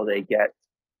times until they get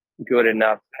good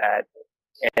enough at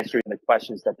answering the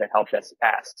questions that the help desk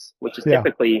asks, which is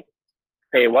typically,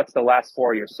 hey, what's the last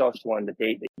 4 of your social and the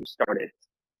date that you started,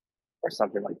 or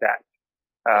something like that.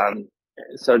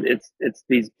 So it's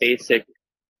these basic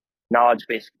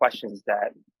knowledge-based questions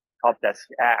that help desk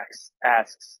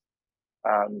asks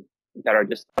that are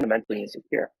just fundamentally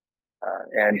insecure,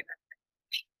 and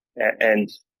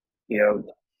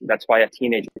that's why a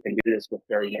teenager can do this with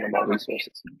very minimal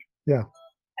resources. Yeah.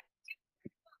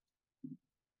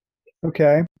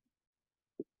 Okay.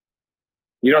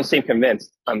 You don't seem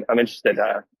convinced. I'm interested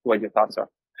what your thoughts are.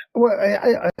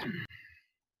 Well,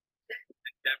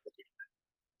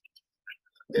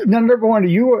 number one,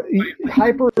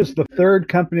 Hyper is the third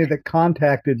company that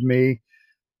contacted me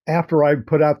after I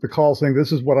put out the call saying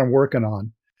this is what I'm working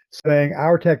on, saying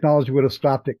our technology would have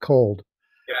stopped it cold.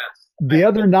 The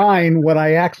other 9, when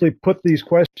I actually put these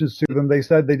questions to them, they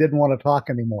said they didn't want to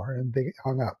talk anymore and they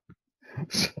hung up.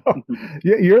 So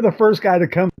you're the first guy to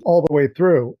come all the way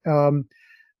through.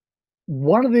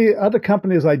 One of the other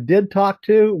companies I did talk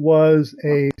to was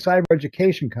a cyber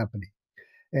education company.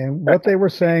 And what they were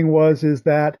saying is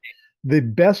that the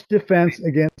best defense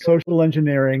against social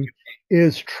engineering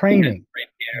is training.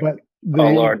 But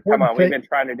oh Lord, come on! We've been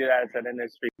trying to do that as an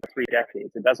industry for 3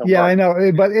 decades. It doesn't work. Yeah, I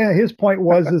know. But his point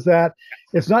is that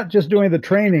it's not just doing the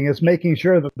training; it's making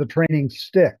sure that the training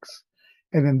sticks.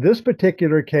 And in this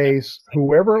particular case,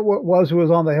 whoever it was who was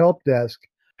on the help desk,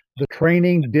 the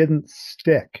training didn't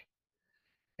stick.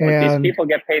 And these people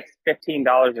get paid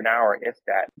 $15 an hour, if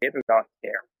that. They do not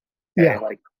care. Okay? Yeah,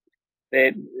 like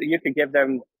you could give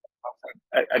them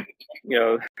a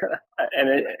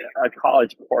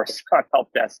college course on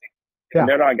help desk. Yeah.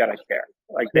 They're not gonna care.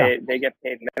 Like they get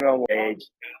paid minimum wage.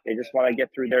 They just want to get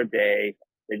through their day.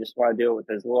 They just want to do it with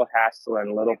as little hassle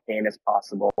and little pain as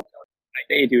possible.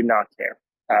 They do not care,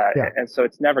 and so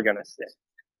it's never gonna stick.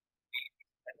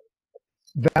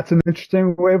 That's an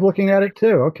interesting way of looking at it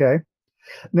too. Okay.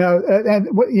 Now, and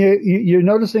you're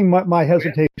noticing my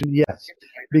hesitation, yes,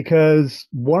 because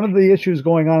one of the issues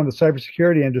going on in the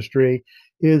cybersecurity industry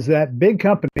is that big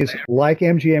companies like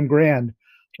MGM Grand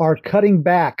are cutting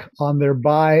back on their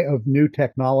buy of new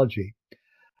technology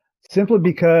simply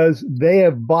because they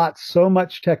have bought so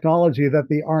much technology that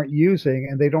they aren't using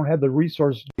and they don't have the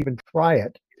resources to even try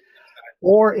it.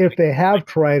 Or if they have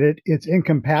tried it, it's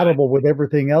incompatible with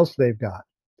everything else they've got.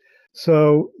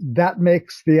 So that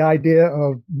makes the idea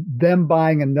of them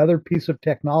buying another piece of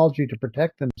technology to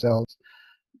protect themselves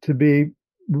to be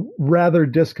rather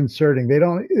disconcerting.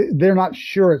 They're not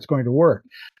sure it's going to work.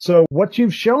 So what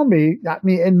you've shown me, I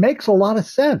mean, it makes a lot of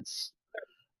sense.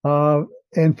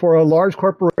 And for a large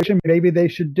corporation, maybe they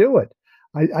should do it.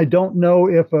 I don't know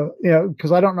if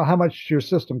because I don't know how much your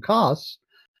system costs.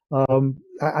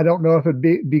 I don't know if it'd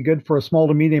be good for a small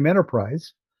to medium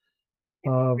enterprise.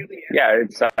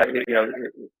 It's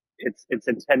it's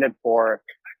intended for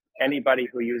anybody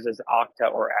who uses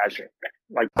Okta or Azure.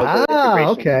 Like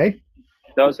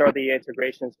those are the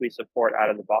integrations we support out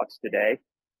of the box today.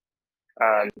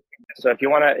 So if you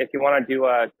want to do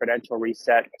a credential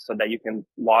reset so that you can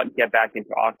get back into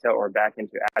Okta or back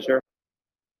into Azure,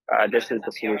 this is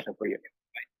the solution for you.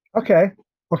 Okay.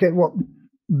 Well,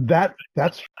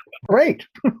 that's great.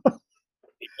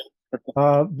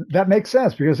 That makes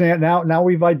sense because now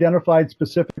we've identified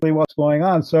specifically what's going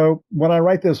on. So when I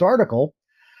write this article,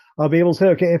 I'll be able to say,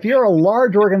 okay, if you're a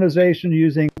large organization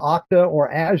using Okta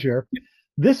or Azure,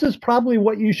 this is probably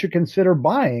what you should consider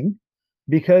buying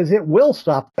because it will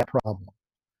stop that problem.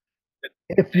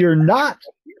 If you're not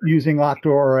using Okta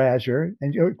or Azure,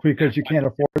 and because you can't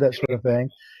afford that sort of thing,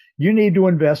 you need to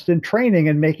invest in training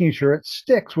and making sure it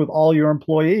sticks with all your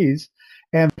employees.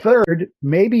 And third,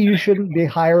 maybe you shouldn't be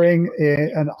hiring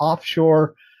an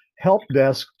offshore help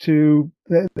desk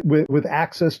with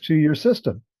access to your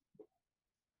system.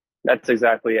 That's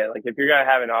exactly it. Like if you're going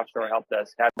to have an offshore help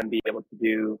desk, have them be able to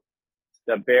do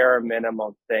the bare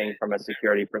minimum thing from a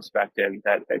security perspective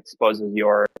that exposes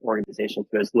your organization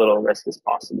to as little risk as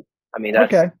possible. I mean,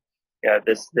 that's Okay.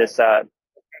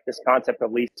 this concept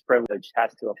of least privilege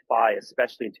has to apply,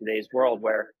 especially in today's world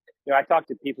where, I talk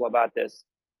to people about this,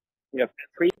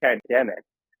 pre-pandemic,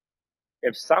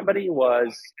 if somebody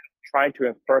was trying to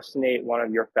impersonate one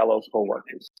of your fellow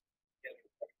coworkers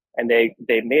and they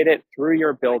made it through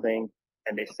your building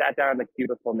and they sat down in the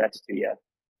cubicle next to you,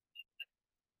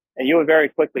 and you would very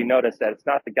quickly notice that it's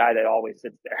not the guy that always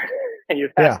sits there. And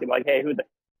you'd ask him like, hey, who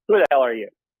the hell are you?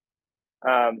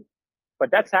 But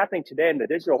that's happening today in the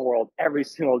digital world every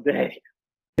single day,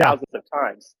 thousands of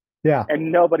times. Yeah.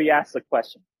 And nobody asks a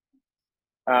question.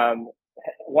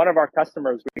 One of our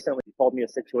customers recently told me a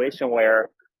situation where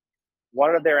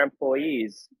one of their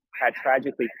employees had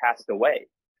tragically passed away.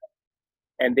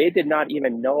 And they did not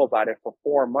even know about it for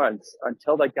 4 months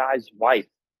until the guy's wife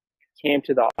came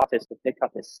to the office to pick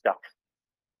up his stuff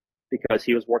because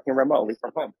he was working remotely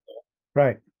from home.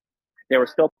 Right. They were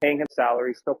still paying him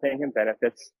salary, still paying him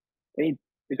benefits. And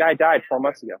the guy died 4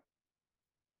 months ago.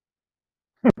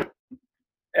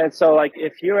 And so, like,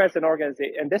 if you as an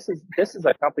organization, and this is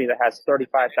a company that has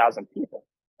 35,000 people.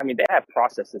 I mean, they have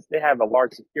processes, they have a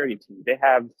large security team, they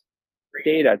have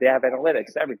data, they have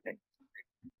analytics, everything.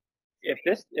 If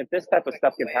this type of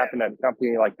stuff can happen at a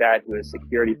company like that who is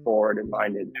security forward and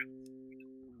minded,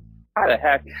 how the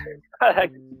heck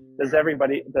does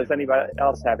anybody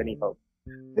else have any hope?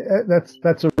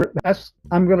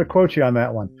 I'm going to quote you on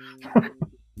that one.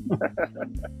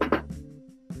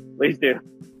 Please do.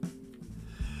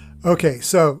 Okay,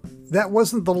 so that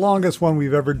wasn't the longest one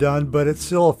we've ever done, but it's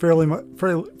still a fairly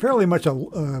much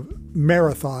a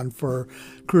marathon for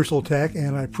Crucial Tech,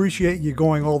 and I appreciate you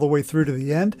going all the way through to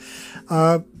the end.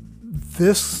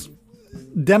 This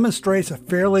demonstrates a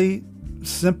fairly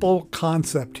simple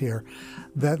concept here,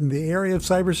 that in the area of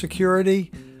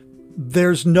cybersecurity,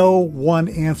 there's no one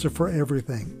answer for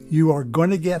everything. You are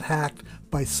going to get hacked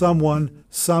by someone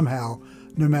somehow,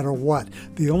 no matter what.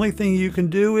 The only thing you can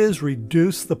do is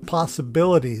reduce the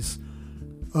possibilities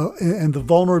and the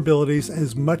vulnerabilities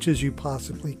as much as you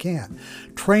possibly can.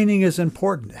 Training is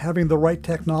important. Having the right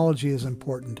technology is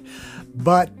important.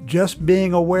 But just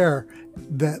being aware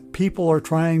that people are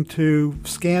trying to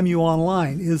scam you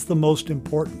online is the most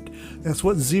important. That's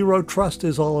what zero trust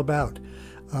is all about.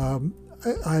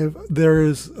 There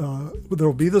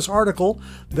will be this article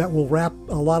that will wrap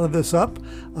a lot of this up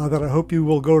that I hope you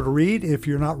will go to read if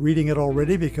you're not reading it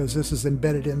already, because this is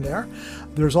embedded in there.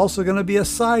 There's also going to be a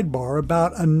sidebar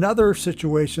about another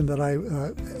situation that I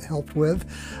helped with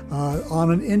on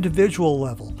an individual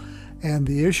level. And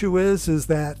the issue is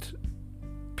that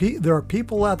there are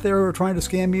people out there who are trying to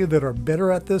scam you that are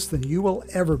better at this than you will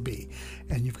ever be.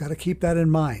 And you've got to keep that in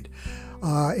mind.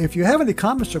 If you have any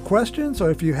comments or questions,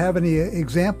 or if you have any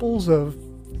examples of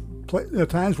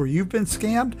times where you've been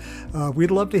scammed, we'd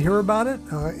love to hear about it.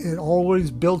 It always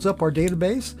builds up our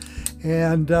database,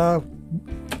 and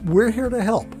we're here to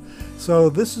help.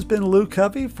 So this has been Lou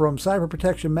Covey from Cyber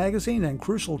Protection Magazine and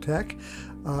Crucial Tech.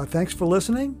 Thanks for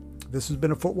listening. This has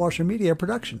been a Footwasher Media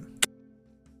production.